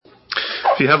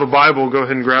you have a Bible, go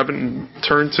ahead and grab it and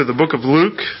turn to the book of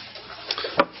Luke.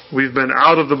 We've been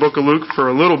out of the book of Luke for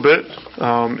a little bit,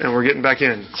 and we're getting back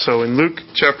in. So in Luke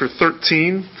chapter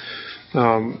 13,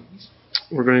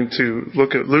 we're going to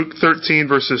look at Luke 13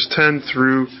 verses 10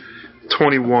 through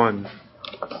 21.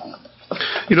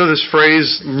 You know this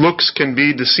phrase, looks can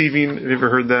be deceiving. Have you ever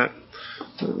heard that?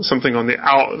 Something on the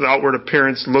outward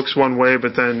appearance looks one way,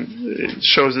 but then it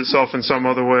shows itself in some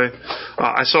other way.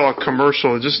 I saw a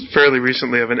commercial just fairly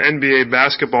recently of an NBA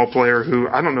basketball player who,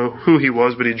 I don't know who he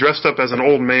was, but he dressed up as an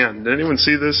old man. Did anyone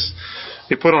see this?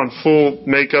 He put on full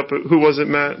makeup. Who was it,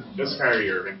 Matt? That's Kyrie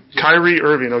Irving. Kyrie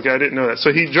Irving. Okay, I didn't know that.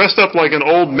 So he dressed up like an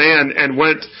old man and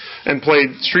went and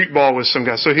played street ball with some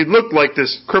guys. So he looked like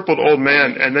this crippled old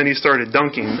man, and then he started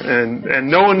dunking, and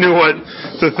no one knew what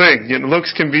to think. You know,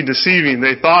 looks can be deceiving.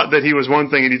 They thought that he was one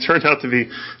thing, and he turned out to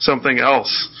be something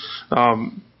else.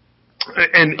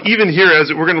 And even here,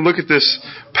 as we're going to look at this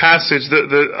passage,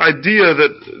 the idea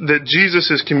that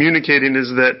Jesus is communicating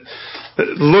is that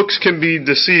looks can be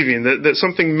deceiving, that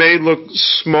something may look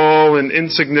small and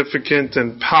insignificant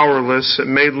and powerless. It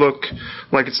may look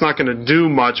like it's not going to do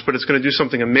much, but it's going to do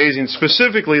something amazing.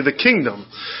 Specifically, the kingdom.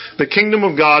 The kingdom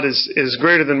of God is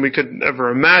greater than we could ever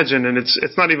imagine, and it's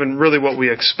not even really what we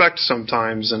expect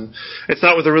sometimes, and it's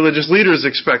not what the religious leaders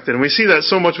expected. And we see that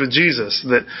so much with Jesus,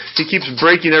 that He keeps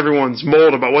breaking everyone's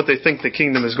mold about what they think the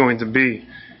kingdom is going to be.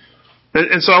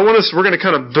 And so we're going to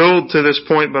kind of build to this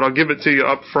point, but I'll give it to you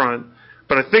up front.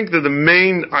 But I think that the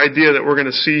main idea that we're going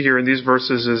to see here in these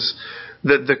verses is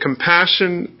that the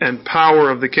compassion and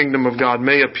power of the kingdom of God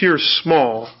may appear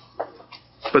small,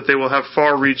 but they will have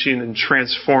far-reaching and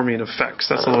transforming effects.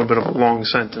 That's a little bit of a long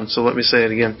sentence, so let me say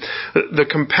it again. The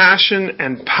compassion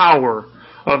and power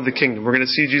of the kingdom. We're going to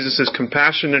see Jesus'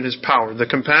 compassion and His power. The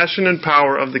compassion and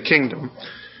power of the kingdom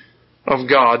of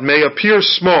God may appear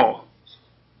small,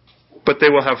 but they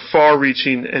will have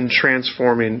far-reaching and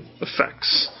transforming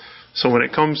effects. So when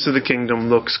it comes to the kingdom,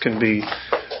 looks can be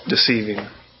deceiving.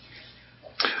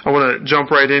 I want to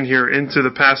jump right in here into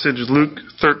the passage, Luke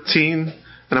 13,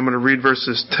 and I'm going to read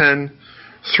verses 10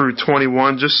 through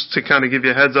 21, just to kind of give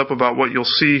you a heads up about what you'll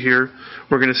see here.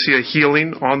 We're going to see a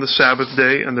healing on the Sabbath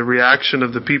day and the reaction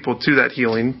of the people to that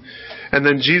healing. And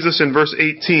then Jesus in verse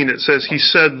 18, it says, He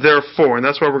said, therefore, and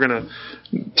that's why we're going to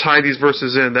tie these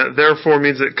verses in. That therefore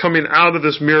means that coming out of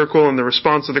this miracle and the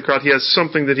response of the crowd, He has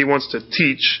something that He wants to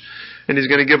teach. And He's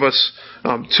going to give us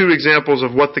two examples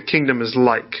of what the kingdom is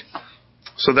like.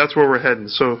 So that's where we're heading.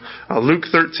 So Luke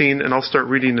 13, and I'll start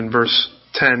reading in verse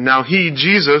 10. Now He,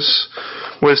 Jesus,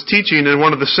 was teaching in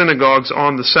one of the synagogues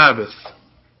on the Sabbath.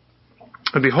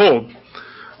 And behold,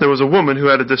 there was a woman who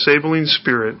had a disabling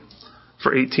spirit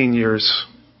for 18 years.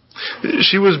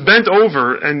 She was bent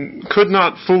over and could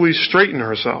not fully straighten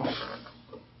herself.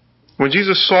 When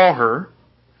Jesus saw her,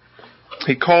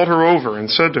 He called her over and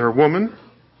said to her, Woman,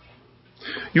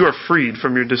 you are freed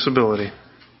from your disability.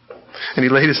 And He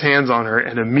laid His hands on her,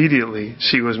 and immediately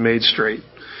she was made straight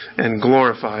and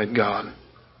glorified God.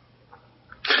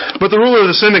 But the ruler of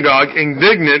the synagogue,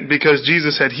 indignant because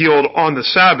Jesus had healed on the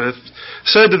Sabbath,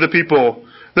 said to the people,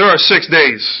 There are 6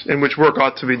 days in which work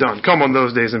ought to be done. Come on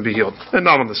those days and be healed, and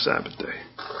not on the Sabbath day.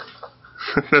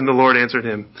 Then the Lord answered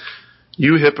him,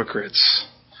 You hypocrites!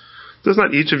 Does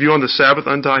not each of you on the Sabbath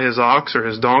untie his ox or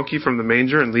his donkey from the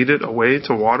manger and lead it away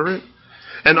to water it?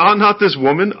 And ought not this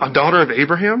woman, a daughter of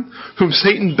Abraham, whom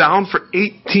Satan bound for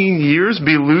 18 years,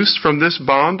 be loosed from this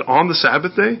bond on the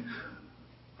Sabbath day?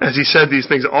 As He said these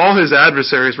things, all His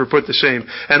adversaries were put to shame,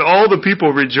 and all the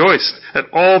people rejoiced at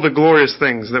all the glorious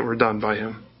things that were done by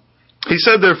Him. He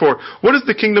said, therefore, What is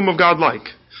the kingdom of God like?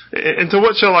 And to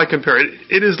what shall I compare it?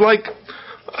 It is like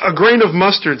a grain of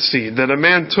mustard seed that a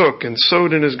man took and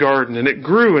sowed in his garden, and it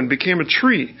grew and became a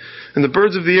tree, and the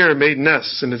birds of the air made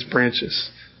nests in its branches.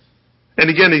 And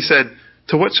again He said,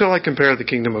 To what shall I compare the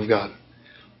kingdom of God?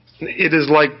 It is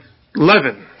like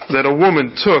leaven that a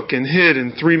woman took and hid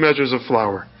in 3 measures of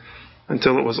flour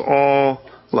until it was all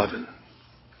leaven.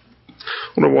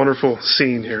 What a wonderful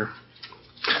scene here.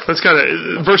 Let's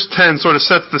verse 10 sort of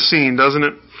sets the scene, doesn't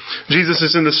it? Jesus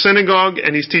is in the synagogue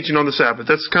and He's teaching on the Sabbath.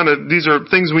 These are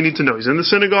things we need to know. He's in the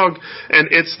synagogue and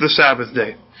it's the Sabbath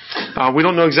day. We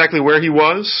don't know exactly where He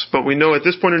was, but we know at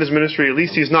this point in His ministry, at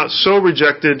least He's not so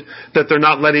rejected that they're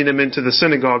not letting Him into the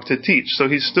synagogue to teach. So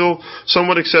He's still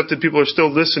somewhat accepted. People are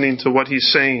still listening to what He's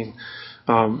saying.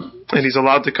 And He's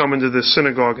allowed to come into this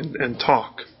synagogue and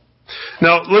talk.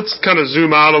 Now, let's kind of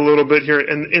zoom out a little bit here.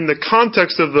 And in the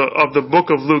context of the book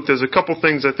of Luke, there's a couple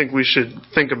things I think we should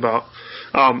think about.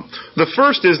 The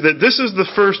first is that this is the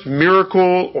first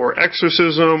miracle or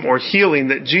exorcism or healing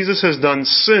that Jesus has done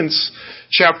since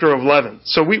chapter 11.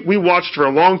 So we watched for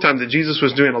a long time that Jesus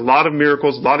was doing a lot of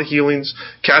miracles, a lot of healings,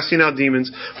 casting out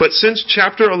demons. But since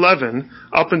chapter 11,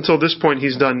 up until this point,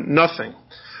 he's done nothing.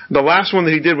 The last one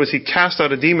that he did was he cast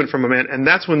out a demon from a man, and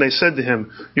that's when they said to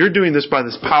him, "You're doing this by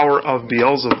this power of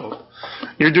Beelzebub.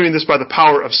 You're doing this by the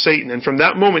power of Satan." And from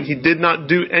that moment, he did not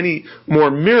do any more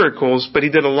miracles, but he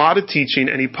did a lot of teaching,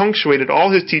 and he punctuated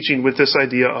all his teaching with this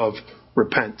idea of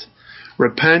repent.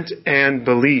 Repent and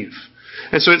believe.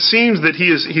 And so it seems that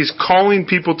he's calling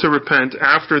people to repent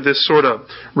after this sort of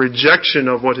rejection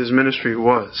of what his ministry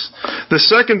was. The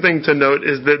second thing to note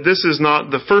is that this is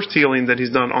not the first healing that he's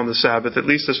done on the Sabbath, at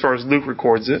least as far as Luke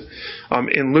records it.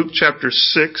 In Luke chapter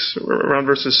 6, around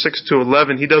verses 6 to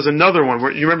 11, he does another one.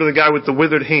 Where, you remember the guy with the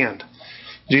withered hand?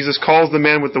 Jesus calls the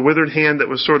man with the withered hand that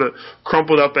was sort of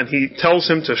crumpled up, and he tells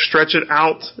him to stretch it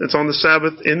out. It's on the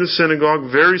Sabbath in the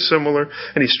synagogue, very similar,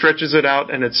 and he stretches it out,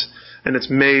 and it's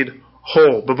made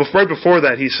whole. But right before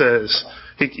that, he says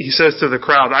to the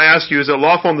crowd, "I ask you, is it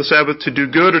lawful on the Sabbath to do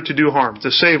good or to do harm,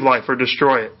 to save life or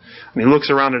destroy it?" And he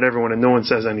looks around at everyone, and no one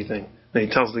says anything. And he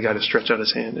tells the guy to stretch out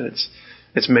his hand, and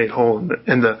it's made whole.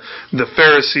 And the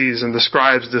Pharisees and the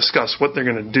scribes discuss what they're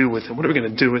going to do with him. What are we going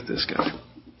to do with this guy?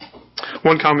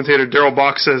 One commentator, Darrell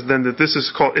Bock, says then that this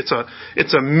is called, it's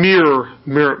a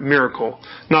miracle.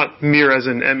 Not mere as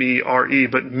in M-E-R-E,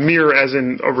 but mirror as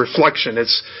in a reflection.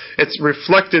 It's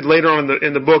reflected later on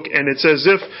in the book, and it's as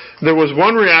if there was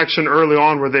one reaction early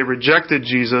on where they rejected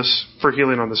Jesus for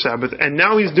healing on the Sabbath, and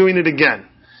now he's doing it again.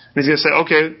 And he's going to say,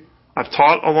 "Okay, I've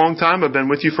taught a long time, I've been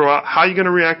with you for a while, how are you going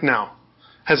to react now?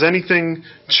 Has anything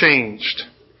changed?"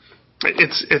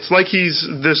 It's like he's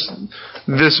this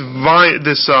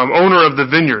owner of the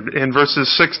vineyard in verses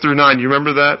 6 through 9. You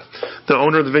remember that? The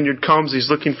owner of the vineyard comes, he's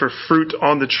looking for fruit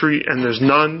on the tree, and there's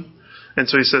none. And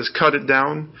so he says, "Cut it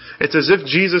down." It's as if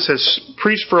Jesus has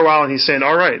preached for a while, and he's saying,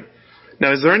 "All right,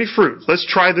 now is there any fruit? Let's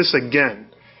try this again.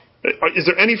 Is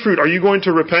there any fruit? Are you going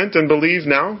to repent and believe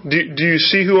now? Do you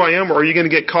see who I am, or are you going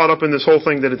to get caught up in this whole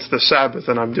thing that it's the Sabbath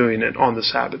and I'm doing it on the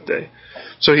Sabbath day?"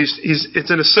 So it's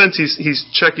in a sense, he's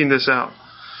checking this out.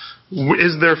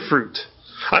 Is there fruit?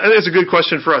 I think that's a good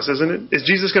question for us, isn't it? Is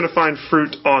Jesus going to find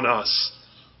fruit on us?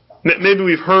 Maybe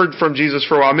we've heard from Jesus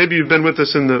for a while. Maybe you've been with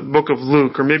us in the book of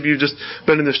Luke, or maybe you've just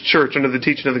been in this church under the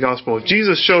teaching of the gospel. If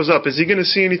Jesus shows up, is he going to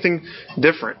see anything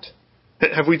different?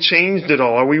 Have we changed at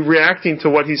all? Are we reacting to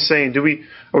what he's saying? Are we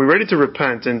ready to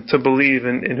repent and to believe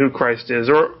in who Christ is?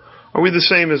 Or are we the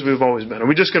same as we've always been? Are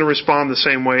we just going to respond the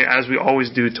same way as we always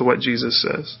do to what Jesus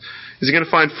says? Is he going to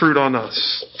find fruit on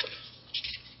us?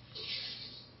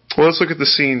 Well, let's look at the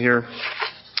scene here.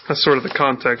 That's sort of the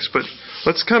context, but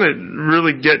let's kind of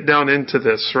really get down into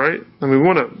this, right? And we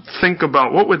want to think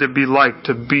about what would it be like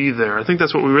to be there. I think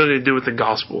that's what we really need to do with the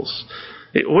Gospels.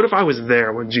 What if I was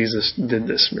there when Jesus did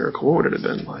this miracle? What would it have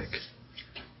been like?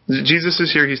 Jesus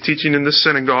is here. He's teaching in the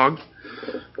synagogue.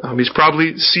 He's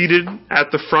probably seated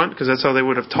at the front because that's how they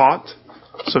would have taught.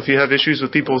 So if you have issues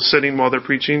with people sitting while they're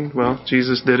preaching, well,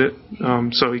 Jesus did it.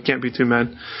 So he can't be too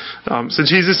mad. So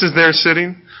Jesus is there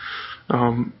sitting.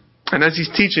 And as he's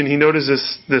teaching, he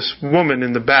notices this woman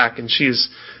in the back, and she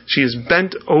is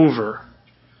bent over.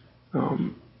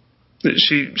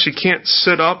 She can't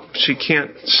sit up. She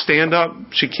can't stand up.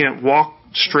 She can't walk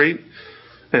straight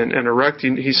and erect.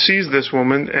 He sees this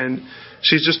woman, and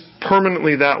she's just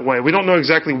permanently that way. We don't know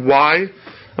exactly why,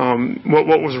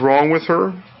 what was wrong with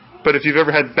her. But if you've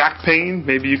ever had back pain,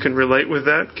 maybe you can relate with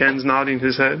that. Ken's nodding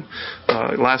his head.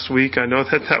 Last week, I know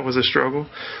that was a struggle.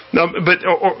 But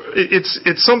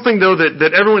it's something, though,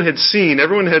 that everyone had seen.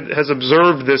 Everyone has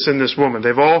observed this in this woman.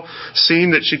 They've all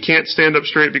seen that she can't stand up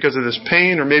straight because of this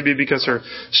pain, or maybe because her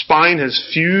spine has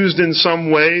fused in some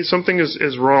way. Something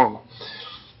is wrong.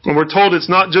 And we're told it's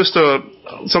not just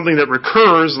something that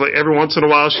recurs, like every once in a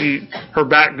while her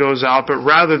back goes out, but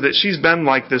rather that she's been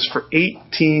like this for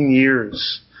 18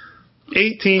 years.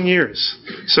 18 years.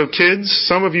 So kids,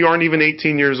 some of you aren't even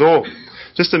 18 years old.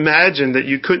 Just imagine that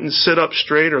you couldn't sit up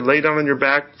straight or lay down on your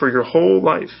back for your whole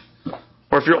life.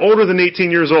 Or if you're older than 18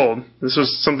 years old, this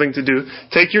was something to do.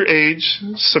 Take your age,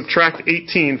 subtract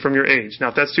 18 from your age. Now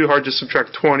if that's too hard, just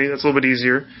subtract 20. That's a little bit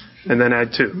easier. And then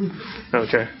add 2.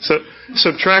 Okay. So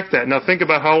subtract that. Now think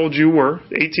about how old you were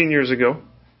 18 years ago.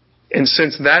 And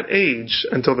since that age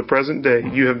until the present day,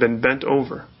 you have been bent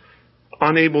over,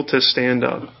 unable to stand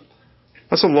up.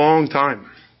 That's a long time.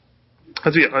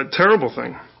 That'd be a terrible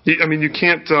thing. I mean, you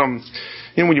can't,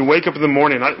 when you wake up in the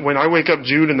morning, when I wake up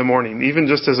Jude in the morning, even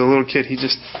just as a little kid, he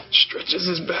just stretches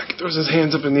his back, throws his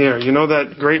hands up in the air. You know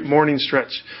that great morning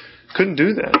stretch. couldn't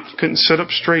do that. You couldn't sit up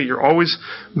straight. You're always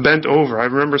bent over. I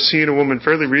remember seeing a woman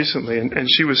fairly recently, and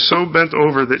she was so bent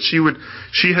over that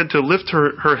she had to lift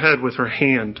her head with her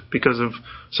hand because of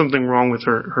something wrong with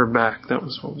her back. That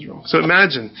was what was wrong. So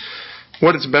imagine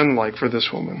what it's been like for this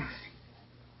woman.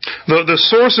 The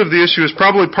source of the issue is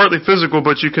probably partly physical,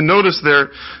 but you can notice there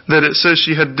that it says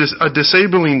she had a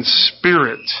disabling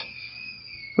spirit.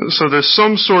 So there's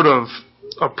some sort of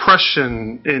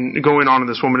oppression going on in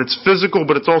this woman. It's physical,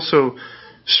 but it's also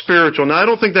spiritual. Now, I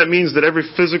don't think that means that every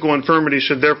physical infirmity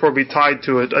should therefore be tied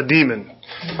to a demon.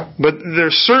 But there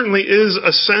certainly is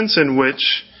a sense in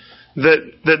which that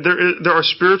there are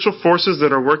spiritual forces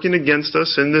that are working against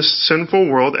us in this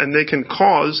sinful world, and they can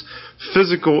cause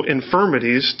physical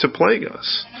infirmities to plague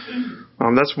us.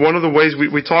 That's one of the ways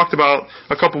we talked about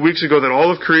a couple weeks ago, that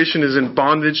all of creation is in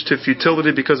bondage to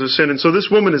futility because of sin. And so this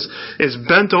woman is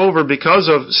bent over because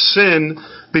of sin,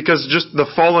 because just the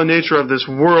fallen nature of this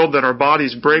world that our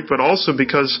bodies break, but also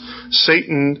because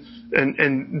Satan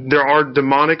and there are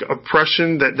demonic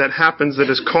oppression that happens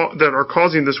that are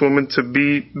causing this woman to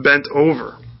be bent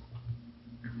over.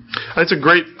 That's a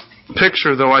great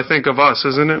picture, though, I think, of us,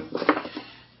 isn't it?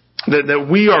 That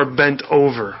we are bent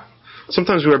over.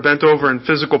 Sometimes we are bent over in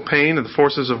physical pain and the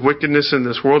forces of wickedness in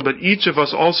this world, but each of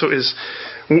us also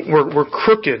we're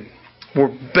crooked.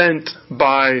 We're bent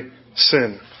by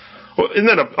sin. Well, isn't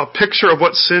that a picture of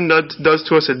what sin does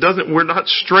to us? We're not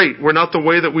straight. We're not the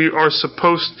way that we are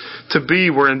supposed to be.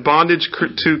 We're in bondage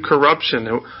to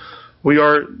corruption. We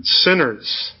are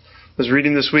sinners. I was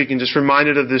reading this week and just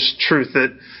reminded of this truth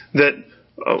that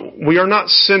we are not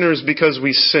sinners because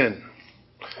we sin,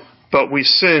 but we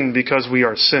sin because we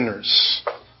are sinners.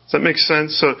 Does that make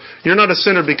sense? So you're not a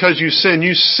sinner because you sin.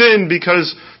 You sin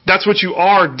because that's what you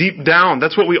are deep down.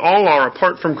 That's what we all are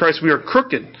apart from Christ. We are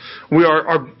crooked.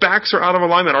 Our backs are out of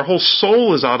alignment. Our whole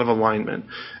soul is out of alignment.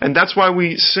 And that's why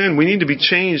we sin. We need to be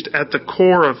changed at the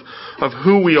core of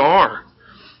who we are.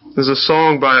 There's a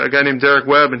song by a guy named Derek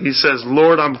Webb, and he says,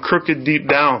 "Lord, I'm crooked deep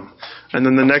down." And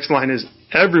then the next line is,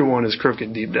 "Everyone is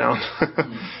crooked deep down."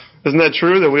 Isn't that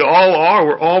true? That we all are.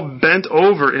 We're all bent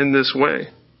over in this way.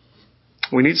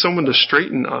 We need someone to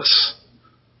straighten us.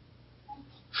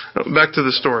 Back to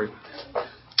the story.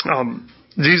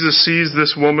 Jesus sees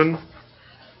this woman,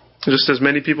 just as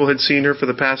many people had seen her for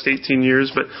the past 18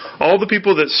 years, but all the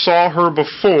people that saw her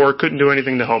before couldn't do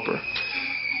anything to help her.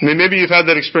 I mean, maybe you've had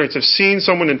that experience of seeing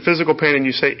someone in physical pain and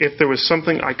you say, if there was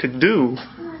something I could do,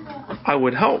 I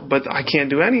would help, but I can't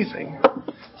do anything.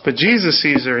 But Jesus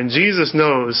sees her, and Jesus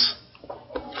knows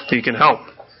He can help.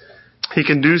 He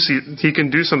can do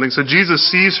something. So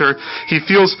Jesus sees her. He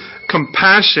feels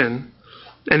compassion,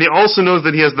 and He also knows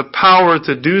that He has the power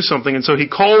to do something. And so He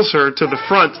calls her to the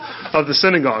front of the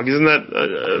synagogue. Isn't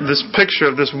that this picture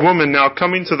of this woman now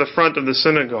coming to the front of the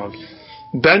synagogue,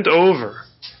 bent over?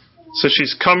 So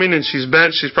she's coming and she's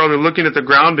bent. She's probably looking at the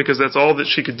ground because that's all that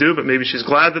she could do, but maybe she's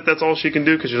glad that that's all she can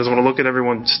do because she doesn't want to look at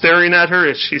everyone staring at her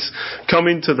as she's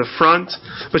coming to the front.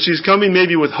 But she's coming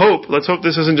maybe with hope. Let's hope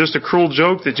this isn't just a cruel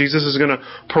joke that Jesus is going to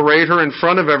parade her in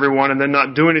front of everyone and then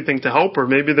not do anything to help her.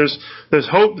 Maybe there's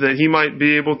hope that He might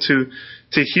be able to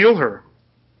heal her.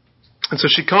 And so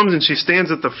she comes and she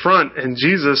stands at the front, and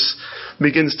Jesus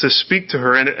begins to speak to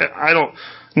her. And I don't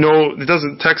know,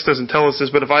 text doesn't tell us this,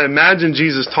 but if I imagine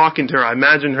Jesus talking to her, I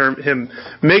imagine him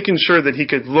making sure that He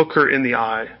could look her in the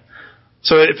eye.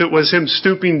 So if it was Him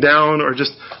stooping down or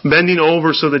just bending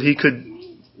over so that He could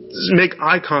make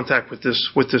eye contact with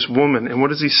this woman. And what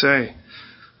does He say?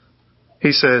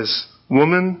 He says,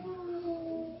 "Woman,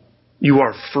 you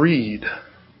are freed."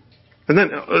 And then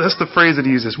that's the phrase that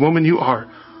He uses. "Woman, you are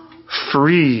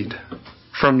freed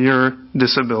from your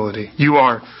disability. You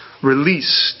are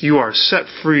released. You are set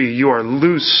free. You are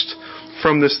loosed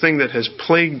from this thing that has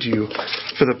plagued you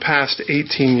for the past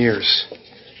 18 years.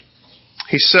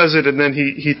 He says it, and then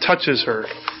he touches her.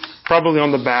 Probably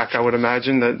on the back, I would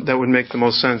imagine. That would make the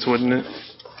most sense, wouldn't it?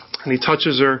 And He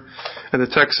touches her, and the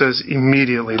text says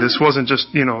immediately. This wasn't just,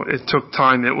 it took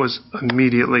time. It was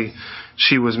immediately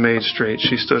she was made straight.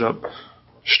 She stood up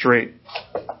straight.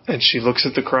 And she looks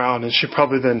at the crowd, and she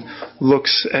probably then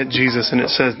looks at Jesus, and it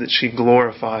says that she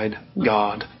glorified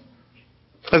God.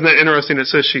 Isn't that interesting? It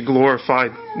says she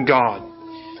glorified God.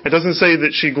 It doesn't say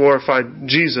that she glorified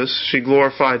Jesus. She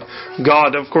glorified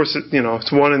God. Of course,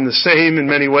 it's one and the same in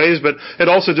many ways, but it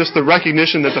also just the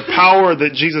recognition that the power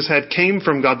that Jesus had came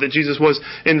from God, that Jesus was,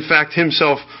 in fact,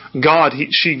 Himself God.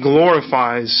 She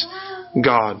glorifies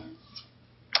God.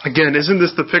 Again, isn't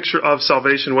this the picture of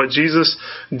salvation? What Jesus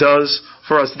does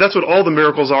for us. That's what all the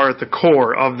miracles are at the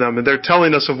core of them. And they're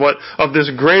telling us of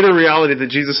this greater reality that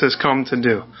Jesus has come to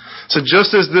do. So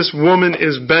just as this woman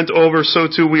is bent over, so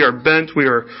too we are bent, we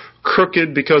are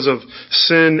crooked because of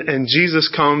sin. And Jesus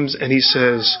comes and he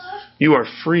says, you are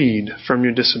freed from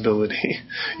your disability.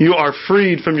 You are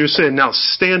freed from your sin. Now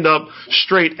stand up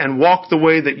straight and walk the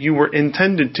way that you were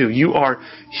intended to. You are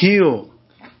healed.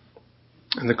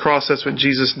 And the cross, that's what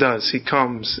Jesus does. He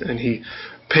comes and he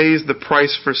pays the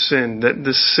price for sin, that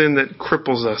the sin that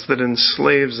cripples us, that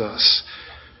enslaves us.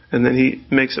 And then he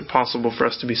makes it possible for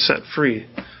us to be set free.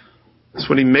 That's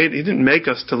what he made. He didn't make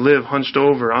us to live hunched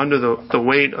over under the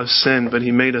weight of sin, but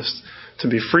he made us to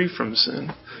be free from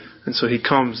sin. And so he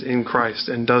comes in Christ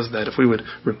and does that if we would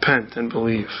repent and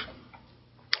believe.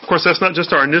 Of course, that's not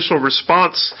just our initial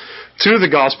response to the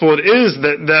gospel. It is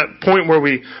that point where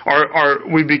we're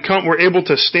able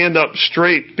to stand up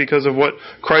straight because of what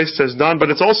Christ has done. But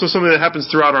it's also something that happens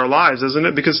throughout our lives, isn't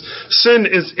it? Because sin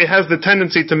it has the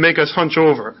tendency to make us hunch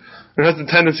over. It has the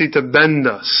tendency to bend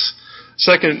us.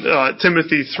 2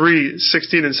 Timothy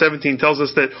 3:16 and 17 tells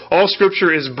us that all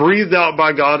Scripture is breathed out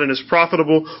by God and is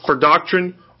profitable for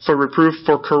doctrine, for reproof,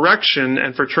 for correction,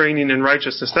 and for training in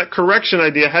righteousness. That correction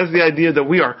idea has the idea that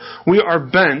we are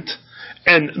bent,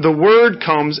 and the Word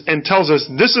comes and tells us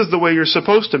this is the way you're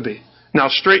supposed to be. Now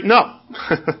straighten up.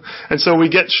 And so we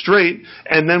get straight,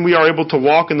 and then we are able to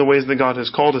walk in the ways that God has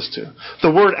called us to.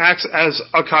 The Word acts as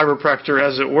a chiropractor,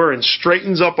 as it were, and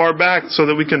straightens up our back so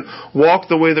that we can walk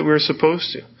the way that we're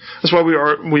supposed to. That's why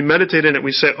we meditate in it.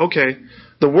 We say, okay,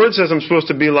 the Word says I'm supposed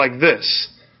to be like this,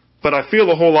 but I feel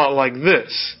a whole lot like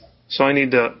this. So I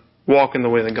need to walk in the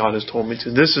way that God has told me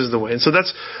to. This is the way. And so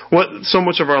that's what so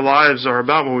much of our lives are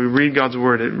about. When we read God's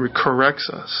Word, it corrects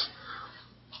us.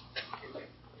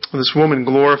 This woman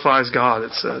glorifies God,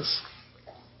 it says.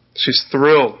 She's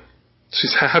thrilled.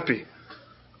 She's happy.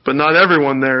 But not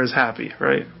everyone there is happy,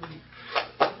 right?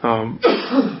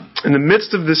 In the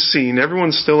midst of this scene,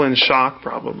 everyone's still in shock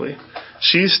probably.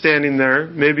 She's standing there.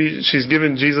 Maybe she's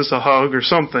giving Jesus a hug or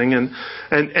something. And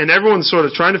everyone's sort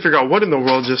of trying to figure out what in the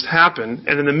world just happened.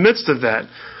 And in the midst of that,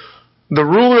 the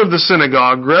ruler of the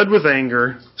synagogue, red with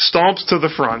anger, stomps to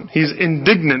the front. He's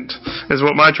indignant, is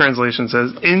what my translation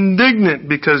says. Indignant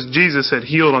because Jesus had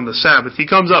healed on the Sabbath. He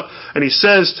comes up and he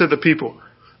says to the people,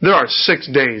 there are 6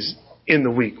 days in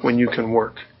the week when you can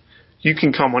work. You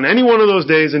can come on any one of those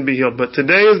days and be healed. But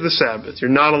today is the Sabbath. You're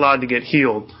not allowed to get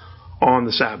healed on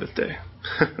the Sabbath day.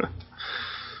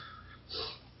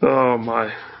 Oh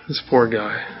my, this poor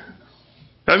guy.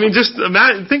 I mean, just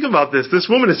imagine, think about this. This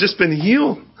woman has just been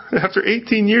healed after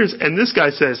 18 years, and this guy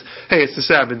says, hey, it's the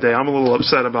Sabbath day. I'm a little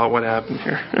upset about what happened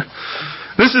here.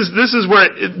 This is where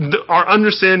our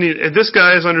understanding, this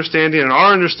guy's understanding and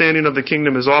our understanding of the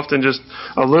kingdom is often just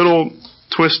a little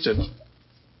twisted.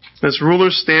 This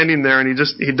ruler's standing there and he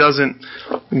doesn't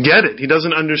get it. He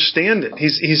doesn't understand it.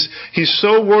 He's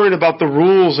so worried about the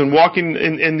rules and walking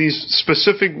in these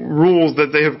specific rules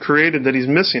that they have created that he's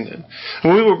missing it.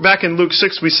 When we were back in Luke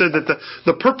 6, we said that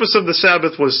the purpose of the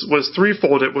Sabbath was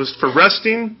threefold. It was for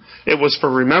resting, it was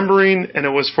for remembering, and it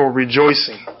was for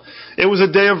rejoicing. It was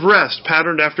a day of rest,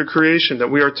 patterned after creation, that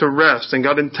we are to rest, and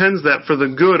God intends that for the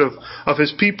good of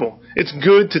His people. It's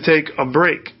good to take a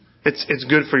break. It's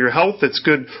good for your health. It's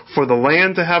good for the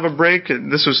land to have a break.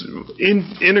 This was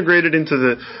integrated into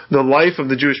the life of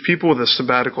the Jewish people with a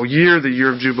sabbatical year, the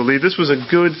year of Jubilee. This was a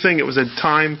good thing. It was a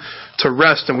time to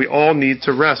rest, and we all need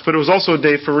to rest. But it was also a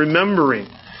day for remembering.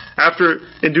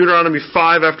 In Deuteronomy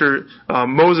 5, after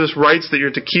Moses writes that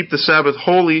you're to keep the Sabbath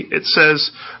holy, it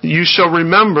says, you shall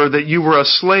remember that you were a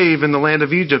slave in the land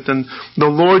of Egypt, and the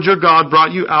Lord your God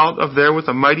brought you out of there with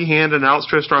a mighty hand and an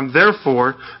outstretched arm.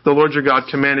 Therefore, the Lord your God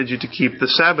commanded you to keep the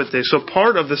Sabbath day. So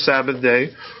part of the Sabbath day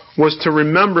was to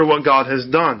remember what God has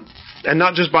done. And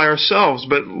not just by ourselves,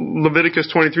 but Leviticus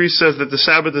 23 says that the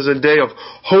Sabbath is a day of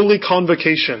holy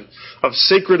convocation, of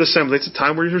sacred assembly. It's a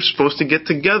time where you're supposed to get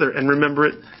together and remember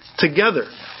it together.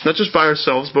 Not just by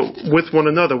ourselves, but with one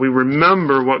another. We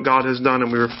remember what God has done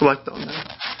and we reflect on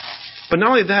that. But not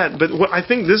only that, but what I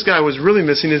think this guy was really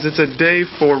missing is it's a day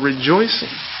for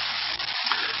rejoicing.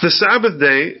 The Sabbath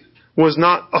day was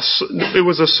it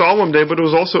was a solemn day, but it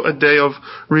was also a day of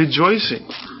rejoicing.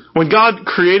 When God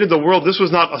created the world, this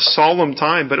was not a solemn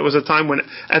time, but it was a time when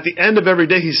at the end of every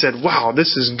day He said, wow,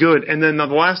 this is good. And then on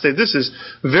the last day, this is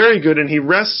very good. And He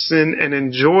rests in and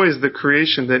enjoys the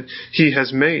creation that He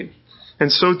has made. And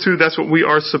so too, that's what we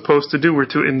are supposed to do. We're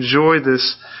to enjoy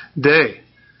this day.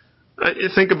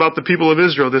 Think about the people of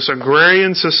Israel, this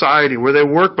agrarian society where they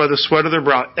work by the sweat of their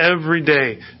brow every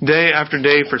day, day after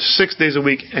day for 6 days a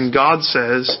week. And God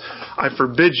says, I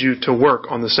forbid you to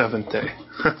work on the seventh day.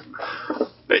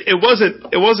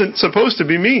 It wasn't supposed to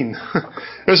be mean.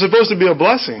 It was supposed to be a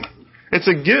blessing. It's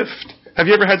a gift. Have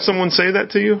you ever had someone say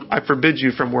that to you? I forbid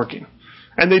you from working.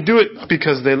 And they do it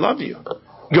because they love you.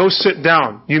 Go sit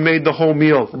down. You made the whole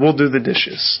meal. We'll do the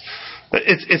dishes.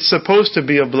 It's supposed to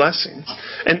be a blessing.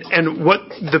 And what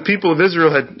the people of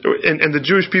Israel had, and the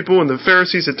Jewish people and the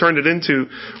Pharisees had turned it into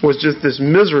was just this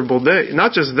miserable day.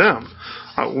 Not just them.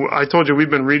 I told you we've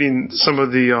been reading some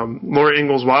of the Laura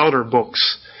Ingalls Wilder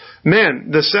books. Man,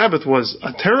 the Sabbath was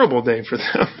a terrible day for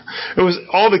them. It was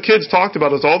all the kids talked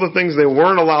about was all the things they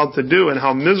weren't allowed to do and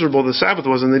how miserable the Sabbath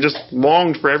was, and they just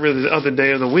longed for every other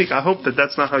day of the week. I hope that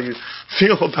that's not how you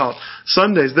feel about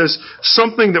Sundays. There's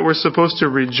something that we're supposed to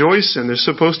rejoice in. There's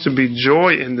supposed to be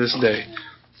joy in this day.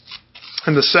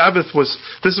 And this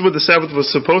is what the Sabbath was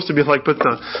supposed to be like, but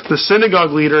the synagogue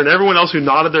leader and everyone else who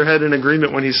nodded their head in agreement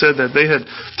when he said that, they had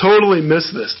totally missed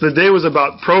this. The day was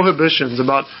about prohibitions,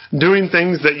 about doing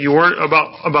things that you weren't,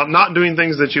 about not doing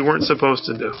things that you weren't supposed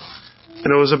to do.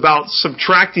 And it was about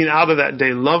subtracting out of that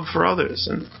day love for others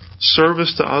and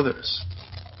service to others.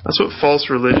 That's what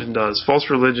false religion does. False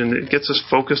religion, it gets us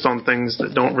focused on things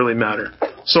that don't really matter.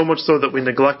 So much so that we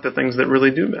neglect the things that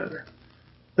really do matter.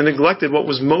 They neglected what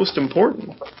was most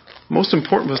important. Most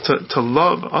important was to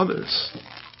love others.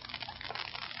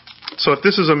 So if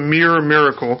this is a mere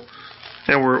miracle,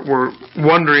 and we're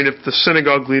wondering if the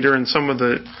synagogue leader and some of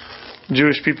the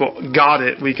Jewish people got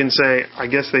it, we can say, I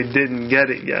guess they didn't get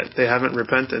it yet. They haven't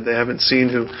repented. They haven't seen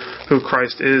who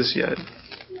Christ is yet.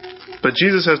 But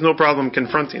Jesus has no problem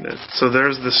confronting it. So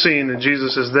there's the scene, and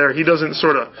Jesus is there. He doesn't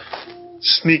sort of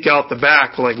sneak out the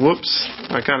back like, whoops,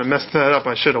 I kind of messed that up.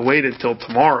 I should have waited till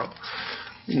tomorrow.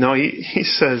 No, he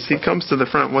says, he comes to the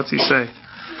front. What's he say?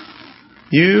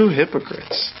 You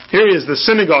hypocrites. Here he is, the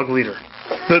synagogue leader,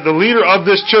 the leader of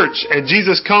this church. And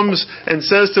Jesus comes and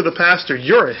says to the pastor,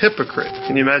 you're a hypocrite.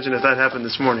 Can you imagine if that happened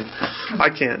this morning?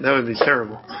 I can't. That would be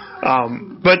terrible.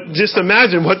 But just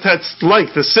imagine what that's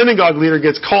like. The synagogue leader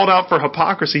gets called out for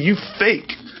hypocrisy. You fake.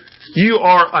 You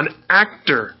are an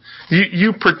actor.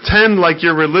 You pretend like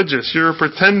you're religious. You're a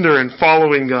pretender in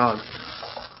following God.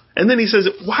 And then he says,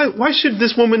 why should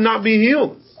this woman not be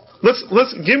healed?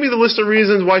 Let's give me the list of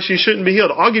reasons why she shouldn't be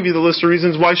healed. I'll give you the list of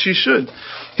reasons why she should.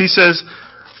 He says,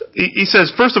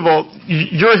 first of all,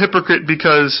 you're a hypocrite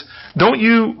because don't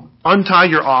you untie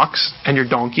your ox and your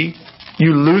donkey?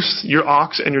 You loose your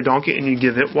ox and your donkey and you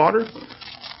give it water?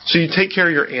 So you take care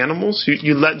of your animals?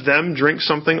 You let them drink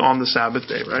something on the Sabbath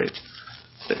day, right?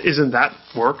 Isn't that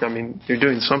work? I mean, you're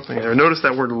doing something there. Notice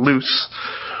that word loose.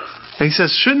 And he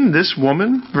says, shouldn't this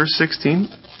woman, verse 16,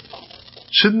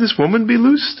 shouldn't this woman be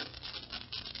loosed?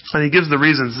 And he gives the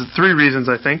reasons, the three reasons,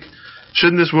 I think.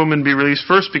 Shouldn't this woman be released?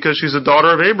 First, because she's a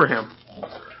daughter of Abraham.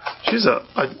 She's a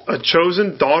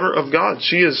chosen daughter of God.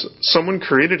 She is someone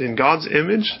created in God's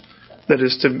image that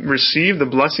is to receive the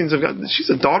blessings of God. She's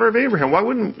a daughter of Abraham. Why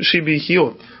wouldn't she be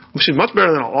healed? Well, she's much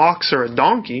better than an ox or a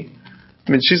donkey.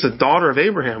 I mean, she's a daughter of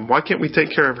Abraham. Why can't we take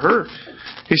care of her?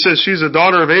 He says she's a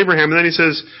daughter of Abraham. And then he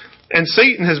says, and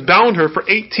Satan has bound her for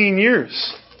 18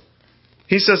 years.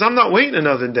 He says, I'm not waiting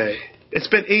another day. It's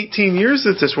been 18 years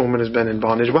that this woman has been in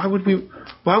bondage. Why do you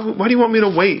want me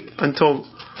to wait until,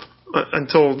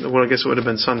 well, I guess it would have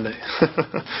been Sunday.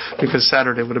 Because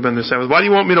Saturday would have been the Sabbath. Why do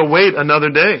you want me to wait another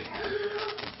day?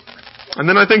 And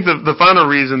then I think the final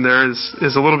reason there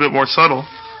is a little bit more subtle.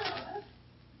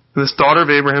 This daughter of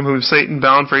Abraham, whom Satan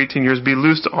bound for 18 years, be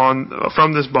loosed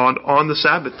from this bond on the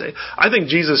Sabbath day. I think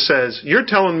Jesus says, you're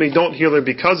telling me don't heal her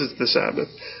because it's the Sabbath.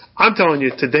 I'm telling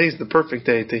you, today's the perfect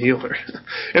day to heal her.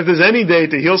 If there's any day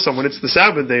to heal someone, it's the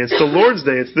Sabbath day. It's the Lord's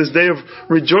day. It's this day of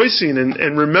rejoicing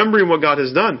and remembering what God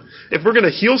has done. If we're going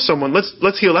to heal someone,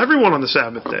 let's heal everyone on the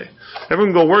Sabbath day.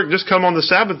 Everyone go work, just come on the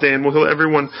Sabbath day and we'll heal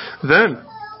everyone then.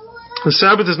 The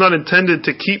Sabbath is not intended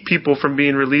to keep people from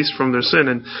being released from their sin.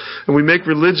 And we make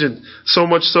religion so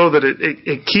much so that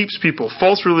it keeps people.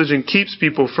 False religion keeps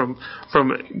people from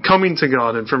coming to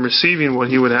God and from receiving what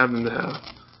He would have them to have.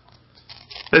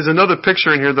 There's another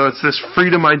picture in here, though. It's this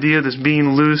freedom idea, this being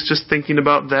loose, just thinking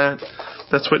about that.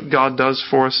 That's what God does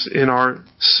for us in our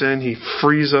sin. He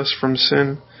frees us from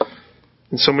sin.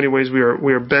 In so many ways, we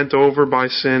are bent over by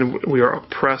sin. We are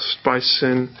oppressed by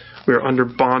sin. We are under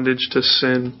bondage to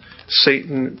sin.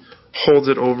 Satan holds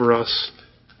it over us.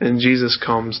 And Jesus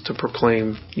comes to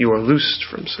proclaim, you are loosed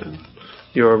from sin.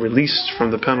 You are released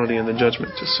from the penalty and the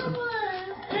judgment to sin.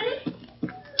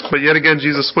 But yet again,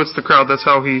 Jesus splits the crowd. That's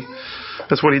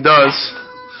what He does.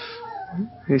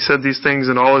 He said these things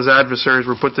and all His adversaries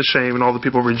were put to shame and all the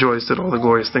people rejoiced at all the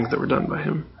glorious things that were done by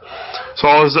Him. So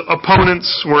all His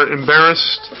opponents were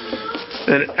embarrassed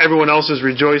and everyone else is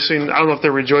rejoicing. I don't know if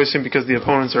they're rejoicing because the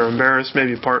opponents are embarrassed,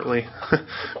 maybe partly.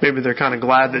 Maybe they're kind of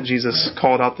glad that Jesus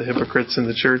called out the hypocrites in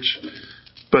the church.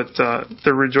 But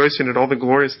they're rejoicing at all the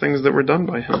glorious things that were done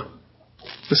by him.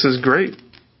 This is great.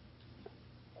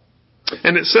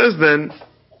 And it says then,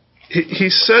 he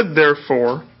said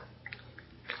therefore,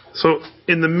 so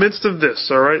in the midst of this,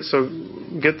 all right, so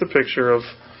get the picture of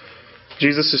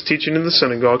Jesus is teaching in the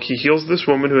synagogue. He heals this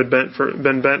woman who had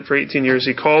been bent for 18 years.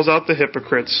 He calls out the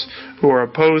hypocrites who are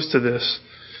opposed to this.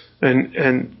 And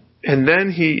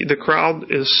then the crowd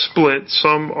is split.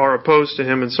 Some are opposed to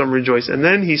him and some rejoice. And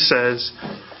then he says,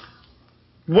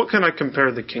 what can I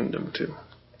compare the kingdom to?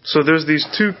 So there's these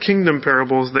two kingdom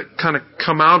parables that kind of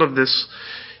come out of this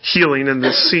healing and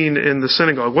this scene in the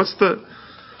synagogue. What's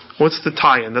the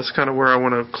tie-in? That's kind of where I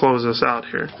want to close us out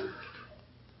here.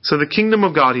 So the kingdom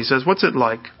of God, he says, what's it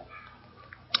like?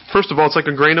 First of all, it's like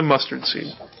a grain of mustard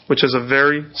seed, which is a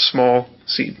very small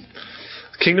seed.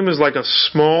 The kingdom is like a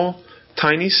small,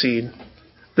 tiny seed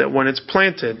that when it's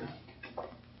planted,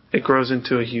 it grows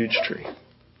into a huge tree.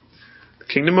 The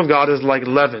kingdom of God is like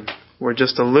leaven, where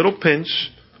just a little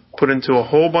pinch put into a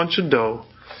whole bunch of dough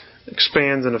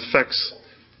expands and affects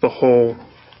the whole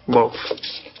loaf.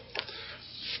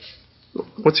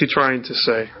 What's he trying to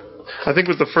say? I think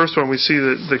with the first one we see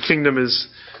that the kingdom is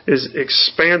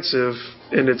expansive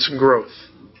in its growth.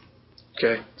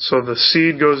 Okay, so the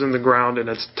seed goes in the ground and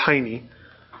it's tiny.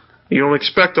 You don't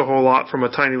expect a whole lot from a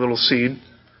tiny little seed,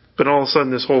 but all of a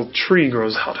sudden this whole tree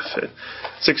grows out of it.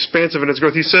 It's expansive in its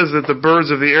growth. He says that the birds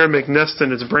of the air make nests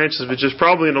in its branches, which is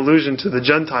probably an allusion to the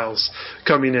Gentiles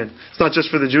coming in. It's not just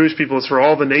for the Jewish people, it's for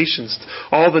all the nations.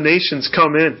 All the nations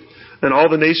come in. And all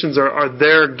the nations are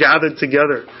there gathered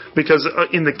together because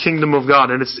in the kingdom of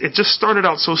God. And it just started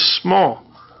out so small.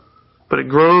 But it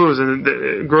grows and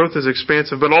the growth is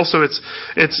expansive. But also its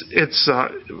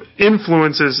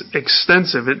influence is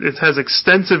extensive. It has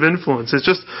extensive influence. It's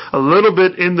just a little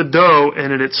bit in the dough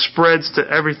and it spreads to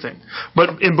everything.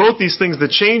 But in both these things, the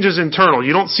change is internal.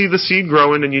 You don't see the seed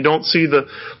growing and you don't see the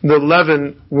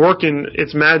leaven working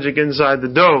its magic inside the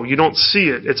dough. You don't see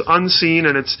it. It's unseen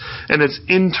and it's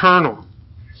internal.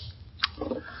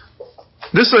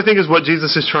 This, I think, is what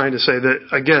Jesus is trying to say. That,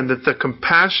 again, that the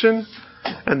compassion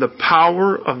and the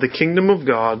power of the kingdom of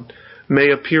God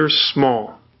may appear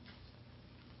small,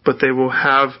 but they will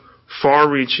have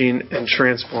far-reaching and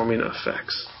transforming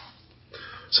effects.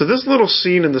 So this little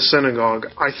scene in the synagogue,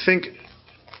 I think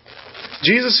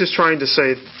Jesus is trying to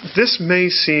say, this may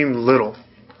seem little,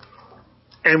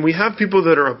 and we have people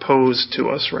that are opposed to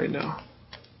us right now.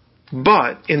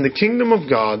 But in the kingdom of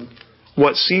God,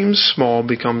 what seems small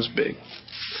becomes big,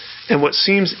 and what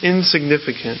seems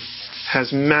insignificant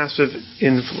has massive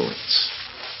influence.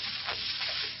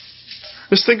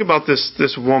 Just think about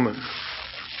this woman.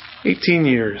 18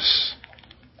 years.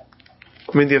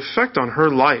 I mean, the effect on her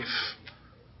life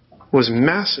was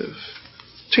massive.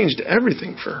 Changed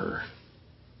everything for her.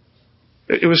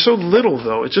 It was so little,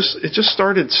 though. It just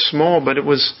started small, but it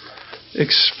was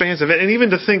expansive. And even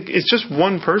to think, it's just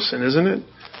one person, isn't it?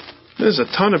 There's a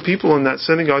ton of people in that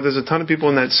synagogue. There's a ton of people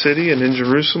in that city and in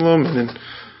Jerusalem and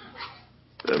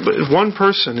but one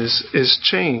person is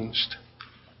changed.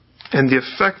 And the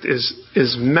effect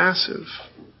is massive.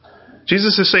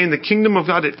 Jesus is saying the kingdom of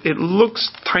God, it looks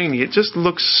tiny. It just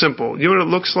looks simple. You know what it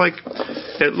looks like?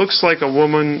 It looks like a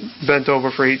woman bent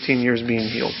over for 18 years being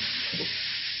healed.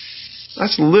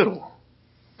 That's little.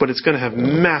 But it's going to have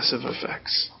massive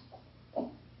effects.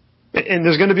 And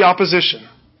there's going to be opposition.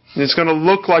 It's going to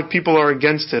look like people are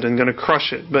against it and going to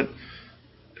crush it. But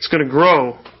it's going to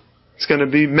grow. It's going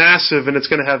to be massive and it's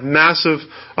going to have massive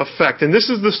effect. And this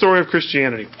is the story of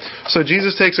Christianity. So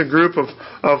Jesus takes a group of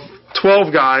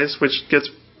 12 guys, which gets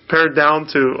pared down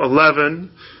to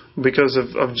 11 because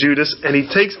of Judas, and he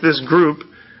takes this group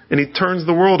and he turns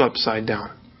the world upside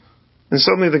down. And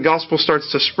suddenly the gospel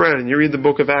starts to spread, and you read the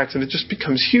book of Acts and it just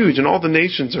becomes huge, and all the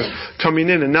nations are coming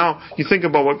in. And now you think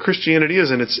about what Christianity is,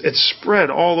 and it's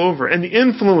spread all over. And the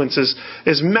influence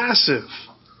is massive.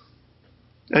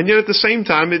 And yet at the same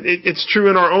time, it's true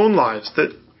in our own lives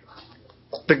that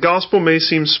the gospel may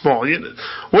seem small.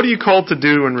 What are you called to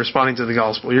do in responding to the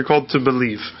gospel? You're called to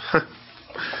believe.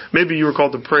 Maybe you were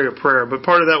called to pray a prayer, but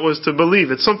part of that was to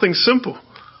believe. It's something simple.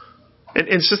 And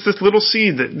it's just this little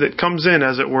seed that comes in,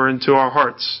 as it were, into our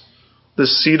hearts.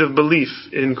 This seed of belief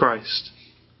in Christ.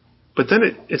 But then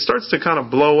it starts to kind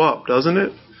of blow up, doesn't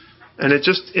it? And it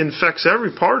just infects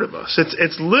every part of us.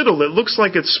 It's little. It looks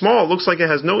like it's small. It looks like it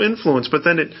has no influence. But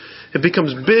then it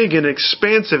becomes big and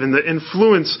expansive. And the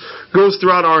influence goes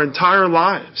throughout our entire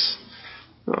lives.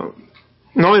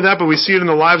 Not only that, but we see it in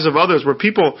the lives of others where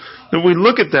people, that we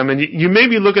look at them and you may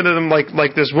be looking at them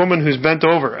like this woman who's bent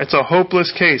over. It's a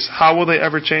hopeless case. How will they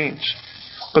ever change?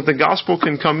 But the gospel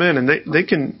can come in and they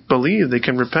can believe, they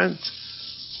can repent.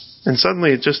 And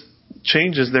suddenly it just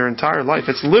changes their entire life.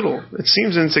 It's little. It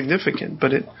seems insignificant,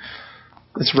 but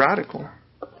it's radical.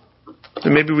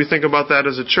 And maybe we think about that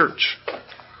as a church.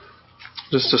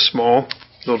 Just a small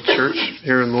little church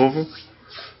here in Louisville.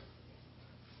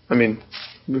 I mean,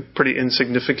 pretty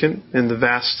insignificant in the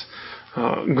vast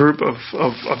group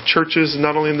of churches,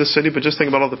 not only in this city, but just think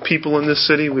about all the people in this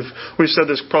city. We've said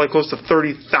there's probably close to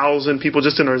 30,000 people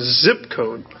just in our zip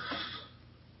code.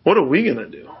 What are we going to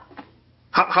do?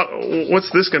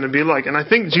 What's this going to be like? And I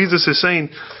think Jesus is saying,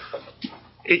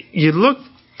 you look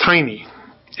tiny.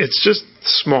 It's just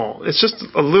small. It's just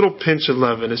a little pinch of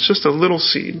leaven. It's just a little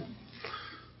seed.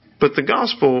 But the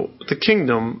gospel, the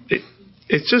kingdom,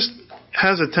 it just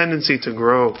has a tendency to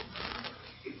grow.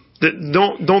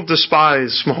 Don't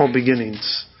despise small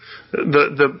beginnings.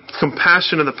 The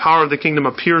compassion and the power of the kingdom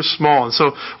appears small. And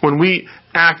so when we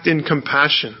act in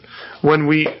compassion, when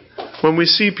we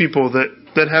see people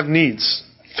that have needs,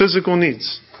 physical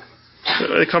needs,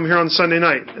 they come here on Sunday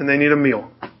night and they need a meal.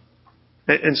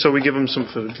 And so we give them some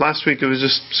food. Last week it was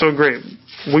just so great.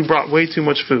 We brought way too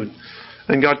much food.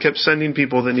 And God kept sending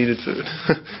people that needed food.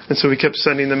 And so we kept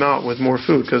sending them out with more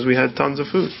food because we had tons of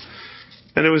food.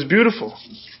 And it was beautiful,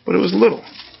 but it was little.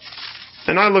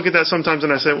 And I look at that sometimes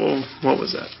and I say, well, what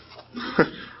was that?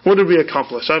 What did we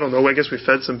accomplish? I don't know. I guess we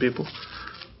fed some people.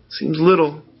 Seems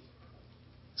little.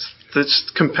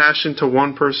 It's compassion to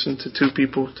one person, to two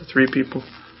people, to three people.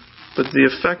 But the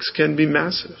effects can be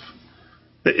massive.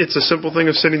 It's a simple thing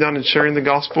of sitting down and sharing the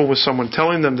gospel with someone,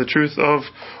 telling them the truth of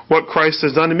what Christ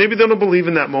has done. And maybe they don't believe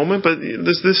in that moment, but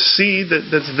there's this seed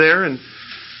that's there, and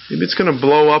maybe it's going to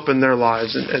blow up in their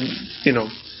lives. And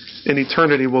in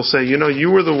eternity we'll say,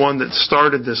 you were the one that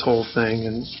started this whole thing,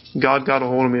 and God got a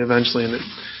hold of me eventually, and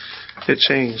it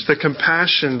changed. The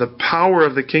compassion, the power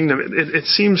of the kingdom, it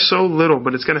seems so little,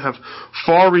 but it's going to have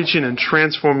far-reaching and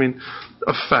transforming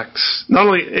effects. Not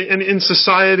only in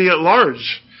society at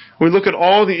large. We look at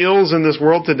all the ills in this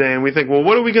world today and we think, well,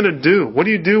 what are we going to do? What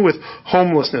do you do with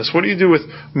homelessness? What do you do with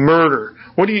murder?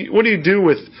 What do you do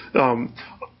with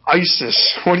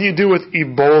ISIS? What do you do with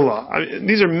Ebola?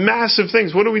 These are massive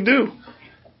things. What do?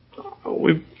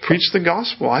 We preach the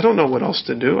gospel. I don't know what else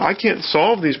to do. I can't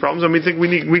solve these problems. I think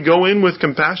we go in with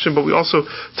compassion, but we also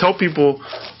tell people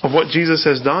of what Jesus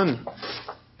has done.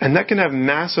 And that can have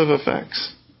massive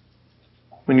effects.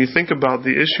 When you think about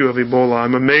the issue of Ebola,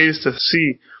 I'm amazed to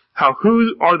see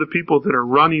who are the people that are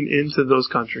running into those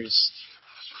countries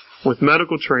with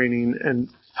medical training and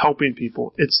helping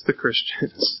people. It's the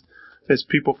Christians. It's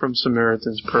people from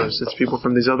Samaritan's Purse. It's people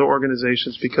from these other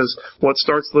organizations, because what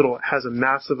starts little has a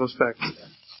massive effect.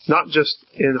 Not just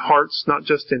in hearts, not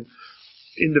just in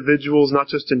individuals, not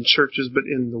just in churches, but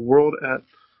in the world at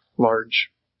large.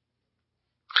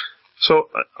 So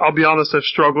I'll be honest, I've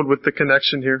struggled with the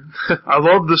connection here. I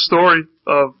love the story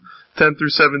of 10 through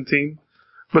 17.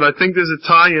 But I think there's a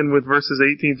tie-in with verses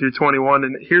 18 through 21.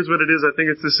 And here's what it is. I think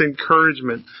it's this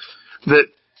encouragement that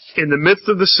in the midst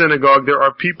of the synagogue, there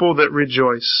are people that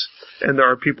rejoice and there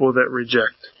are people that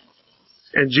reject.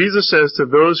 And Jesus says to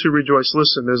those who rejoice,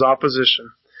 listen, there's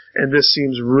opposition. And this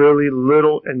seems really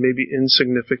little and maybe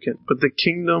insignificant. But the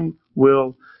kingdom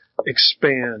will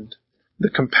expand. The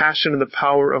compassion and the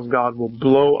power of God will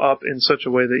blow up in such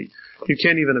a way that you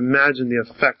can't even imagine the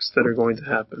effects that are going to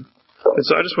happen. And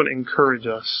so I just want to encourage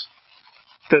us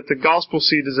that the gospel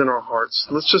seed is in our hearts.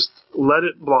 Let's just let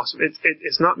it blossom.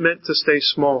 It's not meant to stay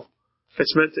small.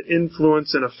 It's meant to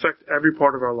influence and affect every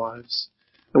part of our lives.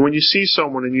 And when you see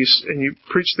someone and you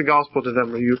preach the gospel to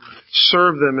them, or you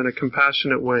serve them in a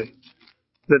compassionate way,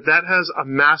 that has a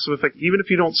massive effect. Even if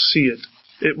you don't see it,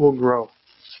 it will grow.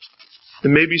 It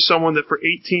may be someone that for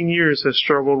 18 years has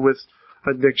struggled with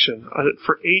addiction.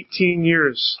 For 18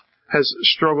 years has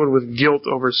struggled with guilt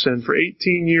over sin. For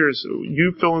 18 years,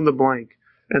 you fill in the blank.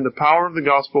 And the power of the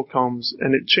gospel comes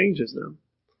and it changes them.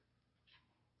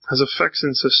 Has effects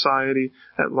in society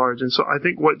at large. And so I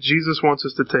think what Jesus wants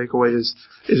us to take away is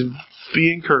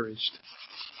be encouraged.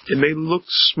 It may look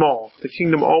small. The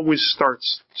kingdom always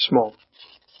starts small.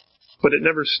 But it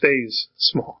never stays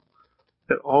small.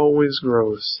 It always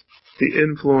grows. The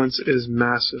influence is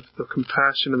massive. The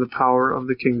compassion and the power of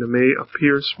the kingdom may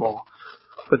appear small,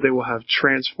 but they will have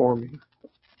transforming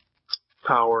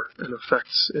power and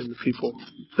effects in the people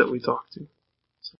that we talk to.